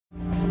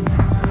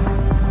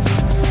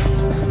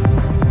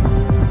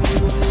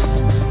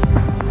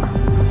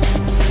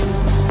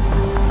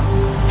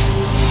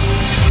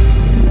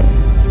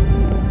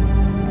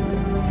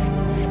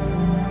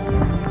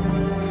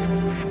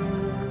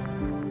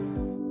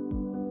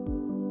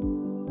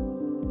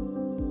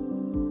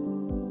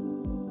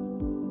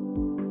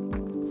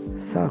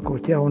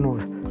sākot jauno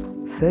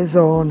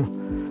sezonu,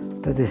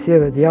 tad es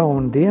ievedu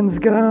jaunu dienas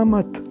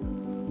grāmatu.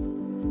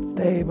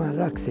 Te man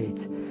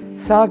rakstīts,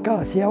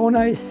 sākās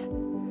jaunais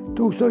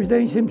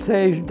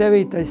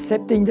 1969.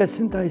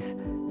 70.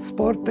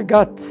 sporta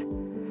gads.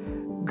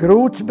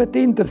 Grūts, bet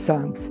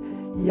interesants.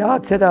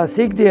 Jāatcerās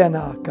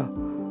ikdienā, ka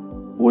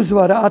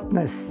uzvara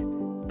atnes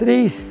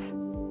 3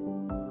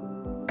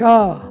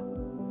 kā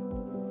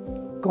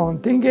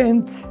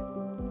kontingents,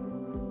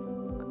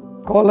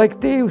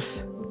 kolektīvs,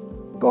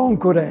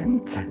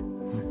 konkurence.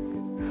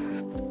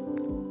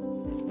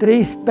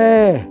 3P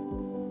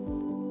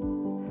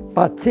 –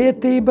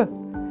 pacietība,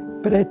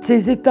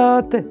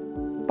 precizitāte,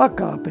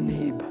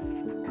 pakāpenība.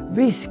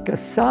 Viss,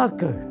 kas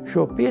sāka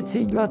šo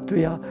piecīņu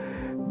Latvijā,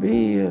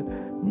 bija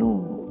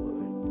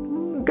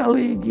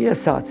galīgi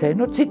iesācēji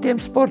no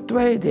citiem sporta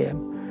veidiem.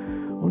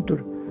 Un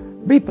tur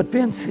bija pat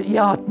viens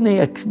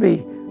jātnieks,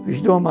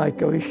 viņš domāja,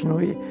 ka viņš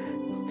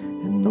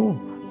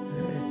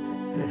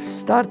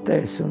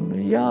startēs un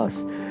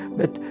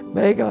bet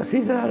beigās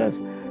izrādās,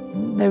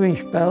 ne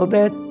viņš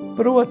peldēt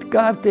prot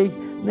kārtīgi,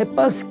 ne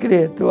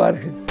paskriet var.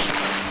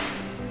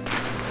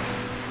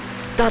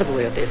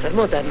 Darbojoties ar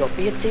moderno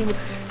piecīņu,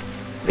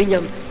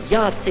 viņam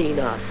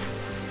jācīnās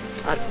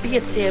ar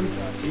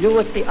 5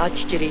 ļoti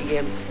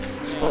atšķirīgiem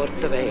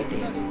sporta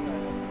veidiem.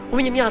 Un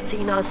viņam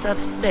jācīnās ar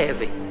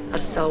sevi,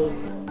 ar savu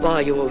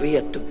vājo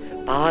vietu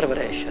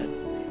pārvarēšanu.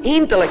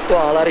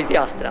 Intelektuāli arī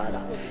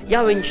jāstrādā.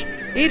 Ja viņš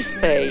ir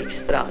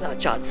spējīgs strādāt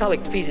šādi,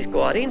 salikt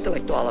fizisko ar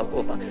intelektuālo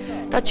kopā,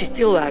 tad šis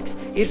cilvēks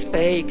ir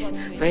spējīgs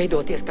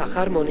veidoties kā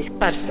harmoniska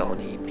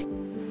personība.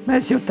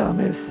 Mēs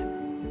jutāmies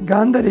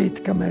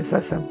gandarīti, ka mēs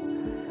esam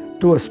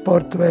to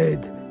sporta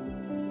veidu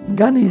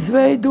gan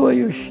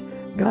izveidojuši,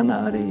 gan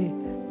arī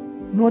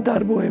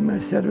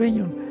nodarbojamies ar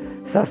viņu un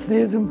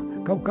sasniedzam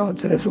kaut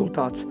kādus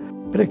rezultātus.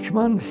 Priekš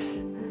manis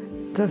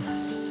tas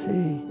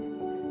ir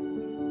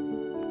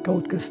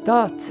kaut kas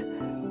tāds,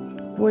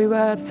 ko ir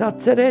vērts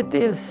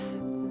atcerēties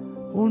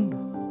un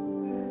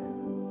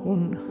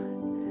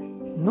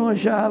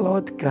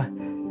nožēlot, ka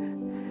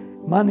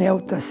man jau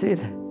tas ir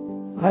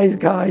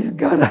aizgājis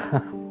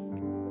garām.